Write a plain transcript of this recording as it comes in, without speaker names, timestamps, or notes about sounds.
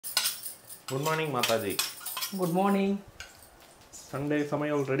Good morning, Mataji. Good morning. Sunday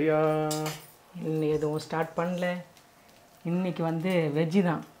Samayal ready-ஆ? இன்னைக்கு எதுவும் start பண்ணல. இன்னைக்கு வந்து வெஜ்ஜி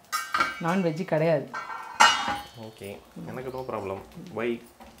தான், நான்வெஜ்ஜி கிடையாது. ஓகே, எனக்கு நோ ப்ராப்ளம். வை?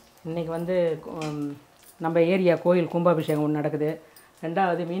 இன்றைக்கி வந்து நம்ம ஏரியா கோயில் கும்பாபிஷேகம் ஒன்று நடக்குது.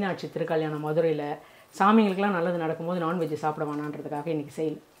 ரெண்டாவது மீனாட்சி திருக்கல்யாணம் மதுரையில். சாமிங்களுக்கெல்லாம் நல்லது நடக்கும்போது நான்வெஜ்ஜி சாப்பிட வேணான்றதுக்காக இன்றைக்கி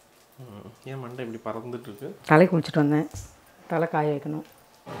செய்யல. ஏன் மண்டை இப்படி பறந்துட்டுருக்கு? தலை குளிச்சுட்டு வந்தேன், தலை காய வைக்கணும்.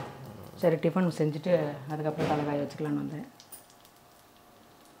 சரி டிஃபன் செஞ்சுட்டு அதுக்கப்புறம் தலை காய வச்சுக்கலான்னு வந்தேன்.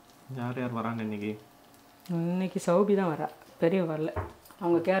 யார் யார் வராங்க இன்னைக்கு? இன்றைக்கி சௌபி தான் வரா, பெரிய வரல.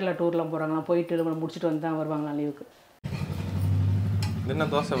 அவங்க கேரளா டூர்லாம் போகிறாங்களாம், போயிட்டு முடிச்சுட்டு வந்து தான் வருவாங்களாம் லீவுக்கு. என்ன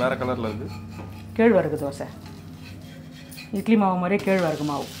தோசை வேறு கலரில் இருக்குது? கேழ்வரகு தோசை, இட்லி மாவு மாதிரியே கேழ்வரகு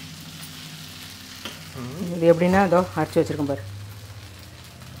மாவு. இது எப்படின்னா இதோ அரைச்சி வச்சுருக்கேன் பாரு.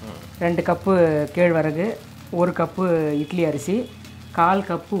 2 கப்பு கேழ்வரகு, 1 கப்பு இட்லி அரிசி, 1/4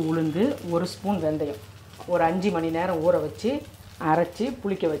 கப்பு உளுந்து, 1 ஸ்பூன் வெந்தயம், ஒரு 5 மணி நேரம் ஊற வச்சு அரைச்சி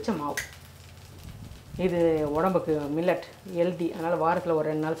புளிக்க வச்ச மாவு. இது உடம்புக்கு மில்லட் ஹெல்தி, அதனால் வாரத்தில் ஒரு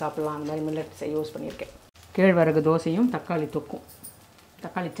 2 நாள் சாப்பிட்லாம். அந்த மாதிரி மில்லட் யூஸ் பண்ணியிருக்கேன். கேழ்வரகு தோசையும் தக்காளி தொக்கும்,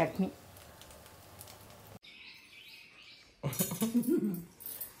 தக்காளி சட்னி.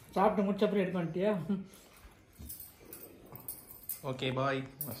 சாப்பிட்டு முடிச்ச அப்புறம் எடுக்க மாட்டியா? ஓகே பாய்,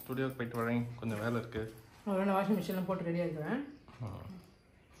 நான் ஸ்டுடியோக்கு போயிட்டு வரேன், கொஞ்சம் வேலை இருக்குது. வேணா வாஷிங் மிஷினில் போட்டு ரெடியாக இருக்கிறேன்.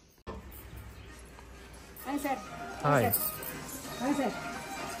 Hi sir. Hi. Hi sir.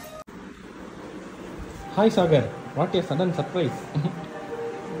 Hi Sagar, what A sudden surprise.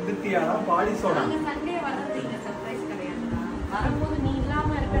 திருப்தியானா body soda. நாங்க சண்டே வரது இந்த சர்ப்ரைஸ் கிடையாதுடா. வரும்போது நீ இல்லாம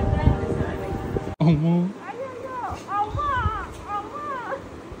இருக்கிறது தான் இந்த சர்ப்ரைஸ். அம்மா ஐயோ அம்மா அம்மா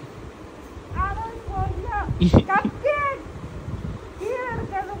ஆரன் போயா கப்கேக் கீழ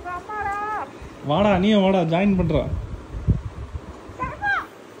இருக்குது அம்மாடா. வாடா, நீயும் வாடா, ஜாயின் பண்ணுறா. சர்மா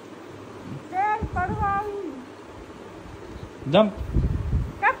டேய் படுவாவி ஜம்ப்.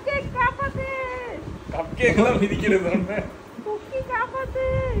 கப்கேக் காப்பாத்து, கப்கேக்லாம் மிதிக்கிறது தானே. குக்கி காப்பாத்து.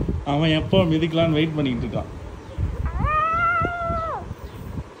 அவன் எப்போ மிதிக்கலான்னு வெயிட் பண்ணிட்டு இருக்கான்.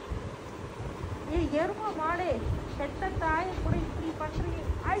 ஏய் எருமா மாடே, பெத்த தாய் கூட இப்படி பண்றீங்க.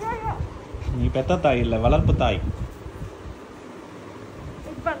 ஐயோ நீ பெத்த தாய் இல்லை, வளர்ப்பு தாய்.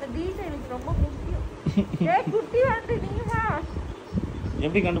 இப்ப அந்த டீட்டெயில் எனக்கு ரொம்ப முக்கியம். ஏய் குட்டி வந்து நீ வா.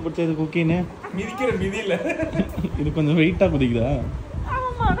 எப்படி கண்டுபிடிச்சது குக்கின்னு? மிதிக்கிற மிதியில இது கொஞ்சம் வெயிட்டா குதிக்குதா?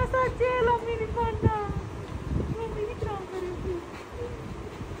 அவன் மனசாட்சியே எல்லாம் மிதிப்பான்டா. இவன் மிதிக்கிறான் பாரு.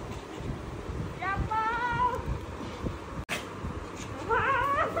 யப்பா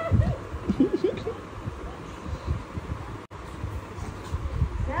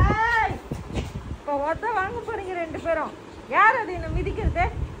ஏய், இப்போ ஒத்த வாங்க போறீங்க 2 பேரும். யார் அது என்ன மிதிக்கிறது?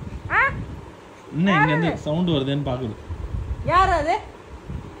 ஆ, என்ன இங்க இருந்து சவுண்ட் வருதுன்னு பாக்குது. யார் அது?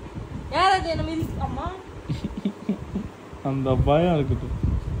 யார் அது என்ன மிதி? அம்மா அந்த பயம் இருக்குது.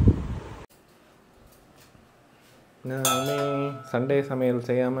 நானே சண்டே சமையல்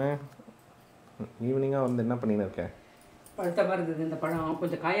செய்யாமல் ஈவினிங்காக வந்து என்ன பண்ணின்னு இருக்கேன்? பழுத்த மாதிரி இருந்தது இந்த பழம்,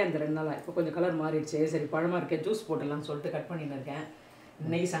 கொஞ்சம் காயாக இருந்த 2 நாளாக. இப்போ கொஞ்சம் கலர் மாறிடுச்சு. சரி பழமாக இருக்கேன், ஜூஸ் போட்டுடலாம்னு சொல்லிட்டு கட் பண்ணின்னு இருக்கேன்.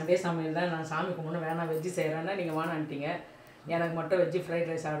 இன்றைக்கி சண்டே சமையல் தான். நான் சாமி கும்பிட்டு வேணாம் வெஜ்ஜி செய்கிறேன்னா நீங்கள் வேணான்ட்டீங்க. எனக்கு மட்டும் வெஜ்ஜி ஃப்ரைட்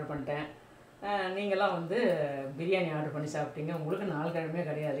ரைஸ் ஆர்டர் பண்ணிட்டேன். நீங்களாம் வந்து பிரியாணி ஆர்டர் பண்ணி சாப்பிட்டீங்க. உங்களுக்கு 4 கிழமையே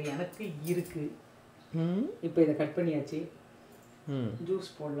கிடையாது, எனக்கு இருக்குது. இப்போ இதை கட் பண்ணியாச்சு, ஜூஸ்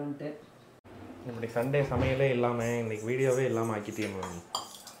போடலான்ட்டு. இப்படி சண்டே சமையலே இல்லாமல் இன்றைக்கி வீடியோவே இல்லாமல் ஆக்கிட்டேன்.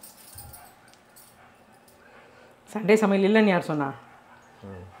 சண்டே சமையல் இல்லைன்னு யார் சொன்னா?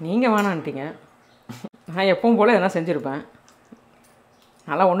 நீங்கள் வேணான்ட்டீங்க. நான் எப்பவும் போல் எதனா செஞ்சுருப்பேன்.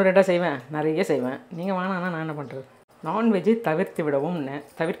 நல்லா 1 2 செய்வேன், நிறைய செய்வேன். நீங்கள் வேணான்னா நான் என்ன பண்ணுறது? நான்வெஜ்ஜை தவிர்த்து விடவும்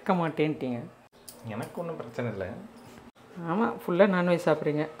தவிர்க்க மாட்டேன்ட்டீங்க. எனக்கு ஒன்றும் பிரச்சனை இல்லை. ஆமாம், ஃபுல்லாக நான்வெஜ்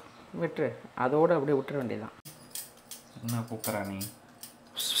சாப்பிட்றீங்க, விட்டுரு. அதோடு அப்படியே விட்டுற வேண்டியதான். என்ன கூப்பிட்றா நீ?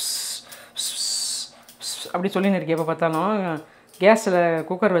 அப்படி சொல்லின்னு இருக்கேன். எப்போ பார்த்தாலும் கேஸில்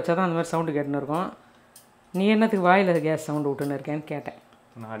குக்கர் வச்சா தான் அந்த மாதிரி சவுண்டு கேட்டுன்னு இருக்கும். நீ என்னத்துக்கு வாயில் கேஸ் சவுண்டு விட்டுன்னு இருக்கேன்னு கேட்டேன்.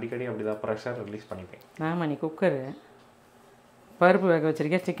 நான் அடிக்கடி அப்படி தான் ப்ரெஷர் ரிலீஸ் பண்ணிப்பேன். ஆமாம், நீ குக்கரு பருப்பு வேக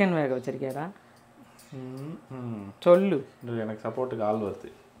வச்சிருக்கியா, சிக்கன் வேக வச்சிருக்கியாடா? சொல்லு. எனக்கு சப்போர்ட்டுக்கு ஆள் வருது.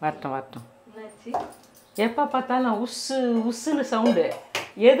 வரட்டும். எப்போ பார்த்தாலும் உஸ்ஸு உஸ்ஸுன்னு சவுண்டு.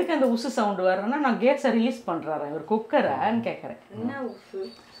 எதுக்கு அந்த உஸ்ஸு சவுண்டு வர்றேன்னா நான் கேஸை ரிலீஸ் பண்ணுறாரேன். இவர் குக்கரான்னு கேட்குறேன். என்ன உஸ்ஸு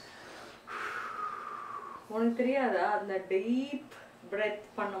உனக்கு தெரியாதா? அந்த டீப் பிரெத்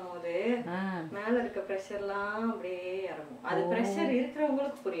பண்ணும்போது மேலே இருக்க ப்ரெஷர்லாம் அப்படியே இறங்கும். அது ப்ரெஷர்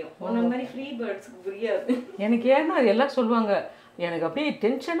இருக்கிறவங்களுக்கு புரியும், உன்ன மாதிரி ஃப்ரீ பேர்ட்ஸுக்கு புரியாது. எனக்கு ஏன்னா அது எல்லாம் சொல்லுவாங்க, எனக்கு அப்படியே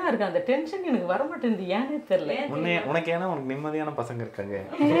டென்ஷனாக இருக்குது. அந்த டென்ஷன் எனக்கு வரமாட்டேங்குது, ஏன்னே தெரியல. உனக்கு ஏன்னா உனக்கு நிம்மதியான பசங்க இருக்காங்க.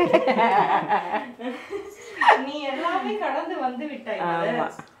 நீ எல்லாமே கடந்து வந்து விட்டாய்.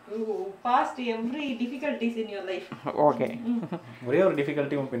 You passed every difficulties in your life. Okay ஒரே ஒரு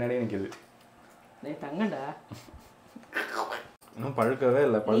டிஃபிகல்ட்டி உன் பின்னாடியே நிற்கிது. தங்கடா இன்னும் பழுக்கவே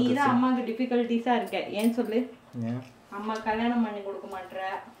இல்லை. நீ தான் அம்மாவுக்கு டிஃபிகல்ட்டிஸாக இருக்க. ஏன்னு சொல்லு. அம்மா கல்யாணம் பண்ணி கொடுக்க மாட்டேற.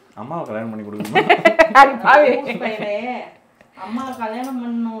 அம்மாவை கல்யாணம் பண்ணி கொடுக்கணும். அம்மா கல்யாணம்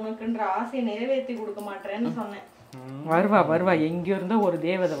பண்ண உனக்குன்ற ஆசையை நிறைவேற்றி கொடுக்க மாட்டேன்னு சொன்னேன். வருவா எங்கேயோ இருந்தா ஒரு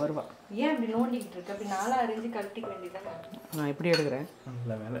தேவதை வருவா. ஏன் அப்படி நோண்டிக்கிட்டு இருக்க? அப்படி நாளா அறிஞ்சு கழட்டிக்க வேண்டியதான். நான் எப்படி எடுக்கிறேன்?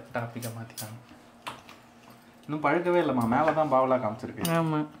 இல்லை வேலை டாப்பிக்காக மாற்றிட்டாங்க. இன்னும் பழுக்கவே இல்லைம்மா. மேலே தான் பாவலா காமிச்சிருக்கு.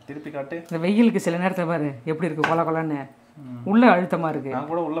 ஆமாம் திருப்பி காட்டு. இந்த வெயிலுக்கு சில நேரத்தை பாரு எப்படி இருக்கு கொல கொலன்னு. உள்ள அழுத்தமா இருக்கு. நான்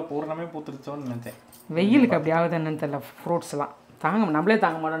கூட உள்ள பூர்ணமே பூத்துருச்சோன்னு நினைச்சேன். வெயிலுக்கு அப்படி ஆகுது என்னன்னு தெரியல. ஃப்ரூட்ஸ்லாம் தாங்க நம்மளே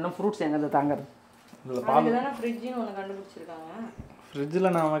தாங்க மாட்டோம். ஃப்ரூட்ஸ் எங்கே தாங்கிறது? இதில் பால் தானே ஃப்ரிட்ஜுன்னு ஒன்று கண்டுபிடிச்சிருக்காங்க.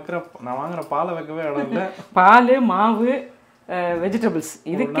 ஃப்ரிட்ஜில் நான் வாங்குற பாலை வைக்கவே இடம் இல்லை. பால் மாவு வெஜிடபிள்ஸ்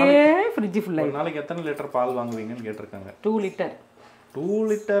இதுக்கே ஃப்ரிட்ஜ் ஃபுல்லாக. ஒரு நாளைக்கு எத்தனை லிட்டர் பால் வாங்குவீங்கன்னு கேட்டிருக்காங்க. 2 லிட்டர். 2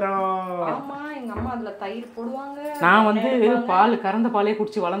 லிட்டரா? ஆமா, எங்க அம்மா அதுல தயிர் போடுவாங்க. நான் வந்து பால் கறந்த பாலே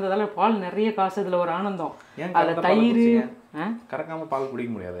குடிச்சு வளர்ந்ததால பால் நிறைய காசு. இதுல ஒரு ஆனந்தம். அதுல தயிர் கறக்காம பால்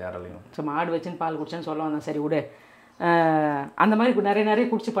குடிக்க முடியாது யாராலையும். ஸோ மாடு வச்சுன்னு பால் குடிச்சேன்னு சொல்ல வந்தேன். சரி விடு. அந்த மாதிரி நிறைய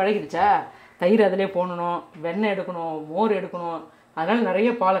குடிச்சு பழகிடுச்சா. தயிர் அதிலே போடணும், வெண்ணெய் எடுக்கணும், மோர் எடுக்கணும். அதனால நிறைய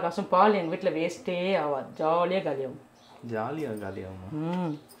பாலை காசும். பால் எங்கள் வீட்டில் வேஸ்ட்டே ஆகாது. ஜாலியாக காலியாகும்.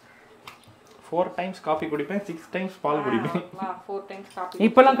 ஜாலியாகும். 4 டைம்ஸ் காஃபி குடிப்பேன், 6 டைம்ஸ் பால் குடிப்பேன். 4 டைம்ஸ் காஃபி.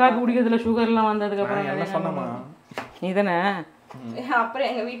 இப்பெல்லாம் காஃபி குடிக்கிறதுல சுகர்லாம் வந்ததுக்கு அப்புறம் என்ன சொன்னமா நீ தானே. அப்புறம்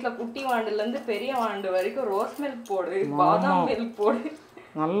எங்க வீட்ல குட்டி வாண்டுல இருந்து பெரிய வாண்டு வரைக்கும் ரோஸ் மில்க் போடு, பாதாம் மில்க் போடு.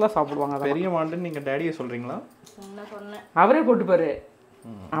 நல்லா சாப்பிடுவாங்க. பெரிய வாண்டுன்னு நீங்க டாடியை சொல்றீங்களா? சொன்னேன். அவரே போட்டுப்பாரு.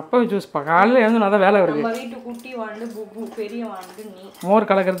 அப்போ ஜூஸ் காலையில் எழுந்து நான் தான் வேலை வருது. நம்ம வீட்டு குட்டி வாண்டு புப்பு, பெரிய வாண்டு நீ. மோர்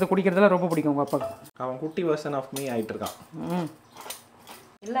கலக்கிறது குடிக்கிறதுலாம் ரொம்ப பிடிக்கும் உங்கள் அப்பாவுக்கு. அவன் குட்டி வெர்ஷன் ஆஃப் மீ ஆயிட்டு இருக்கான்.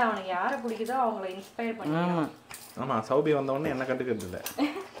 இல்ல அவனுக்கு யாரை பிடிக்குதோ அவங்கள இன்ஸ்பயர் பண்ணி. ஆமா சௌபி வந்த உடனே என்ன கண்டுக்கிறது இல்லை.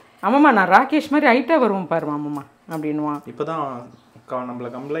 ஆமாம்மா நான் ராகேஷ் மாதிரி ஹைட்டாக வருவோம் பாருமா அம்மா அப்படின்வான். இப்போதான்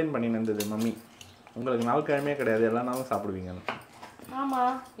நம்மளை கம்ப்ளைண்ட் பண்ணி இருந்தது மம்மி, உங்களுக்கு நாள் கிழமையே கிடையாது, எல்லா நாளும் சாப்பிடுவீங்கன்னு. ஆமா,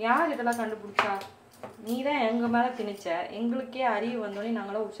 யார் இதெல்லாம் கண்டுபிடிச்சா? நீ தான் எங்க மேல திணிச்ச. எங்களுக்கே அறிவு வந்தோடனே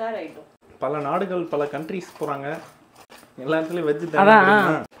நாங்களாம் உஷாராயிட்டோம். பல நாடுகள் பல கண்ட்ரிஸ் போறாங்க, எல்லா இடத்துலையும் வெஜ். அதான்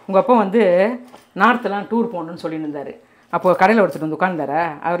உங்கள் அப்பா வந்து நார்த்தெல்லாம் டூர் போகணுன்னு சொல்லிட்டு இருந்தார். அப்போது கடையில் ஒருத்தர் வந்து உட்காந்துறாரா.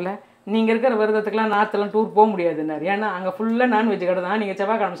 அவரில் நீங்கள் இருக்கிற விரதத்துக்குலாம் நார்த்தெல்லாம் டூர் போக முடியாதுன்னாரு. ஏன்னா அங்கே ஃபுல்லாக நான்வெஜ் கடை தான். நீங்கள்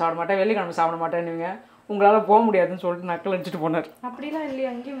செவ்வாய்க்கிழமை சாப்பிட மாட்டேன், வெள்ளிக்கிழமை சாப்பிட மாட்டேன்னுவீங்க, உங்களால் போக முடியாதுன்னு சொல்லிட்டு நக்கல் அடிச்சுட்டு போனார். அப்படிலாம்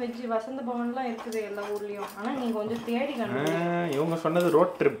இல்லையா? அங்கேயும் வெஜ் வசந்த பவன்லாம் இருக்குது எல்லா ஊர்லேயும். ஆனால் நீங்கள் கொஞ்சம் தேடி கண்டு. இவங்க சொன்னது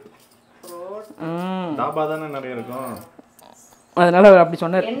ரோட் ட்ரிப். தாபா தானே நிறைய இருக்கும், அதனால அவர் அப்படி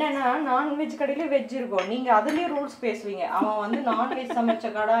சொன்னார். என்னன்னா நான்வெஜ் கடையிலே வெஜ் இருக்கும், நீங்க அதுலயே ரூல்ஸ் பேசுவீங்க. அவன் வந்து நான்வெஜ்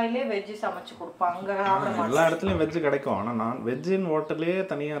சமைச்ச கடாயிலே வெஜ் சமைச்சு கொடுப்பான். அங்க எல்லா இடத்துலயும் வெஜ் கிடைக்கும், ஆனா நான் வெஜ்ஜின் ஹோட்டலே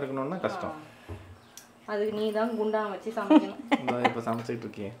தனியா இருக்கணும்னா கஷ்டம். அதுக்கு நீ தான் குண்டா வச்சு சமைக்கணும். இப்போ சமைச்சிட்டு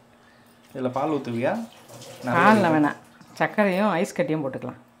இருக்கேன். இதில் பால் ஊற்றுவியா? பாலில் வேணாம், சர்க்கரையும் ஐஸ் கட்டியும்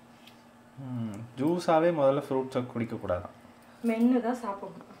போட்டுக்கலாம். ஜூஸாகவே முதல்ல ஃப்ரூட்ஸை குடிக்கக்கூடாதான், மென்று தான்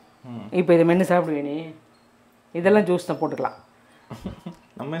சாப்பிடணும். இப்போ இதை மென்று சாப்பிடுவே நீ? இதெல்லாம் ஜூஸ் தான் போட்டுக்கலாம்.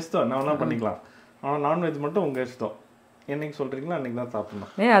 நம்ம இஷ்டம், என்ன வேணால் பண்ணிக்கலாம். ஆனால் நான்வெஜ் மட்டும் உங்கள் இஷ்டம். என்னைக்கு சொல்கிறீங்களோ அன்றைக்கி தான்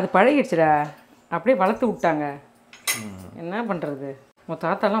சாப்பிடணும். அது பழகிடுச்சுடா, அப்படியே வளர்த்து விட்டாங்க. என்ன பண்ணுறது? உங்கள்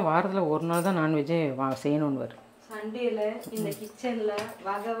தாத்தாலாம் வாரத்தில் ஒரு நாள் தான் நான்வெஜ்ஜே செய்யணும்னு வரும். சண்டேல இந்த கிச்சன்ல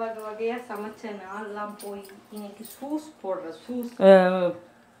வகை வகையா சமைச்ச நாள்லாம் போய் இன்னைக்கு சூஸ் போடுற. சூஸ்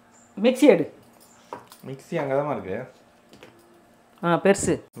மிக்ஸி எடு. மிக்ஸி அங்கே தான் இருக்கு.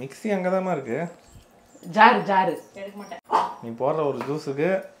 பெருசு மிக்ஸி அங்கே தான் இருக்கு. ஜாரு எடுக்க மாட்டேன். நீ போடுற ஒரு ஜூஸுக்கு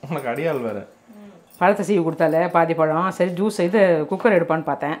உனக்கு அடியால் வேறு. பழத்தை சீவி கொடுத்தாலே பாதி பழம். சரி ஜூஸ் இது குக்கர் எடுப்பான்னு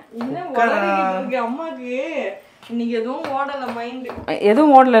பார்த்தேன். அம்மாக்கு இன்னைக்கு எதுவும் ஓடலை மைண்டு.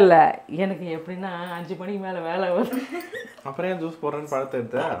 எதுவும் ஓடல. எனக்கு எப்படின்னா 5 மணிக்கு மேலே வேலை வரும். அப்புறம் ஏன் ஜூஸ் போடுறேன்னு பழத்தை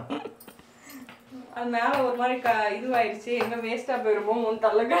எடுத்த? அது மேலே ஒரு மாதிரி இதுவாயிடுச்சு. எங்க வேஸ்டா போயிருமோ உன்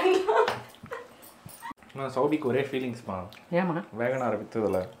தள்ளக்காண்டி. நான் சௌபிக்கு ஒரே ஃபீலிங்ஸ்மா. ஏமா வேகன்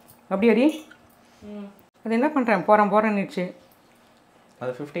ஆரம்பித்ததில்ல அப்படியாடி? அது என்ன பண்ணுறேன் போகிறேன்னுச்சு.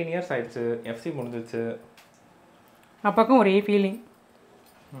 அது 15 இயர்ஸ் ஆயிடுச்சு, எஃப்சி முடிஞ்சிச்சு. அப்பாக்கும் ஒரே ஃபீலிங்.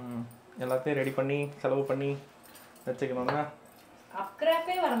 எல்லாத்தையும் ரெடி பண்ணி செலவு பண்ணி வச்சுக்கணும்னா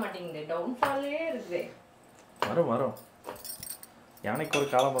அப்கிராஃபே வர மாட்டேங்குது, டவுன்ஃபாலே இருக்குது. வரும். யானைக்கு ஒரு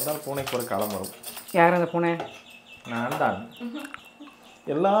காலம் வந்தால் பூனைக்கு ஒரு காலம் வரும். யார் அந்த பூனை? நான் தான்.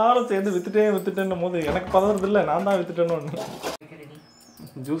 எல்லாரும் சேர்ந்து வித்துட்டேன்னும் போது எனக்கு பதறது இல்லை, நான் தான் வித்துட்டேன்னு.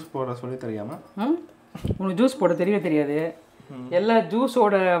 ஜூஸ் போட சொல்லி தெரியாம உனக்கு ஜூஸ் போட தெரியாது. எல்லா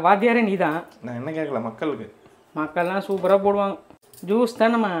ஜூஸோட வாத்தியாரே நீ தான். நான் என்ன கேட்கல, மக்கள்லாம் சூப்பராக போடுவாங்க ஜூஸ்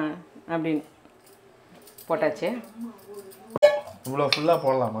தான். நம்ம அப்படின்னு போட்டாச்சு. இவ்வளோ ஃபுல்லாக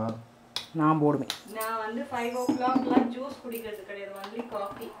போடலாமா? நான் போடுவேன். நான் வந்து 5 o'clockலாம் ஜூஸ் குடிக்கிறது கிடையாது, ஒன்லி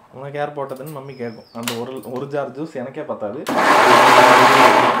காஃபி. உனக்கு யார் போட்டதுன்னு மம்மி கேட்கும். அந்த ஒரு ஜார் ஜூஸ் எனக்கே பத்தாது.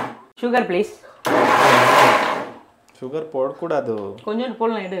 Sugar please. சுகர் போடக்கூடாது. கொஞ்சோண்டு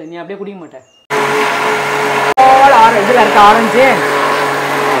போடலாம், எடு. நீ அப்படியே குடிக்க மாட்டேன். இதில் இருக்க ஆரஞ்சு.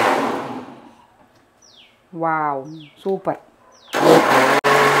 Wow, super.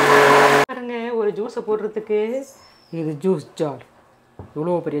 பாருங்க, ஒரு ஜூஸை போடுறதுக்கு இது ஜூஸ் ஜார்.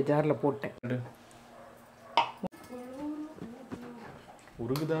 இவ்வளோ பெரிய ஜாரில் போட்டேன்.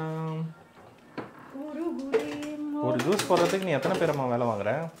 உருகுதான். ஒரு ஜூஸ் போடுறதுக்கு நீ எத்தனை பேரம்மா வேலை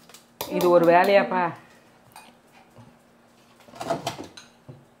வாங்குற? இது ஒரு வேலையாப்பா.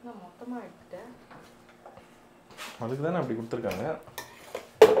 அதுக்கு தானே அப்படி கொடுத்துருக்காங்க.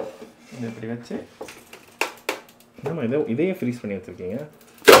 இது இப்படி வச்சு இதையே ஃப்ரீஸ் பண்ணி வச்சுருக்கீங்க.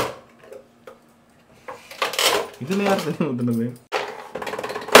 இதில் யார் தண்ணி ஊற்றுனது?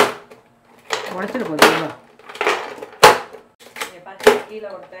 உடச்சிட்டு போதும். கீழே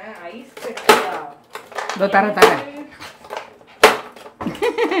ஒருத்தன் ஐஸ் கட்டியா. இதோ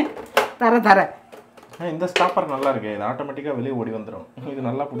தரேன். இந்த ஸ்டாப்பர் நல்லா இருக்கு. இது ஆட்டோமேட்டிக்காக வெளியே ஓடி வந்துடும். இது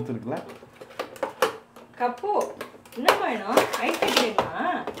நல்லா பிடிச்சிருக்குல்ல. கப்பு என்ன வேணும்? ஐஸ் கட்டி வேணுமா?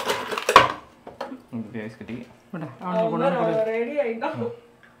 ஐஸ் கட்டி ரெடி ஆயிட்டான்.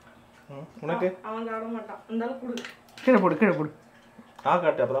 உனக்கு அவன் சாப்பிட மாட்டான். இருந்தாலும் கொடு. கீழே போடு.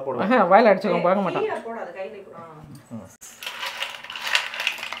 காட்டு அப்பதான் போடுவேன். வாயில் அடிச்சுக்கோ, பார்க்க மாட்டான். போடாது, கையில போடும்.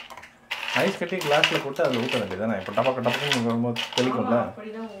 ஐஸ் கட்டி கிளாஸ்ல போட்டு அதில் ஊற்ற வேண்டியதானே. இப்போ டப்பக்கு ரொம்ப தெளிக்கும்ல.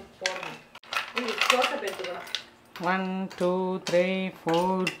 அப்படிதான் போடணும். இது தோசை பேத்துக்கலாம். 1 2 3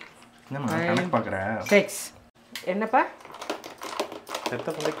 4 என்னம்மா கணக்கு பார்க்குறேன்? 6. என்னப்பா செத்த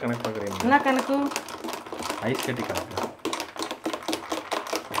பிள்ளை கணக்கு பார்க்குறீங்க? என்ன கணக்கு? ஐஸ் கட்டி கணக்கு.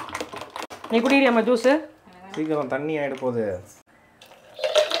 நீ குடிக்கிறியாம்மா ஜூஸு? சீக்கிரம் தண்ணி ஆகிட போகுது.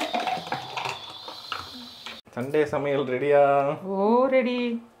 சண்டே சமையல் ரெடியா? ஓ ரெடி.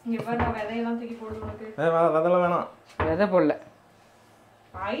 இங்க பாரு, நான் விதையெல்லாம் தூக்கி போடுது உனக்கு. அதெல்லாம் வேணாம். விதை போடல.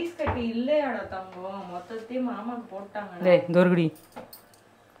 ஐஸ் கட்டி இல்லையாடா தங்கம், மொத்தத்தையும் மாமாக்கு போட்டாங்க. டேய் தோர்குடி.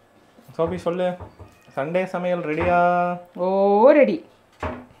 சோபி சொல்லு, சண்டே சமையல் ரெடியா? ஓ ரெடி.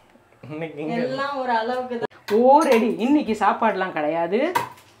 இன்னைக்கு எல்லாம் ஒரு அளவுக்கு தான். ஓ ரெடி. இன்னைக்கு சாப்பாடுலாம் கிடையாது,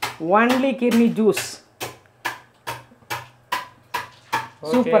 ஒன்லி கிர்னி ஜூஸ்.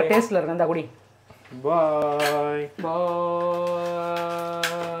 சூப்பர் டேஸ்ட்ல இருக்கு. அந்த குடி. பாய் பாய்.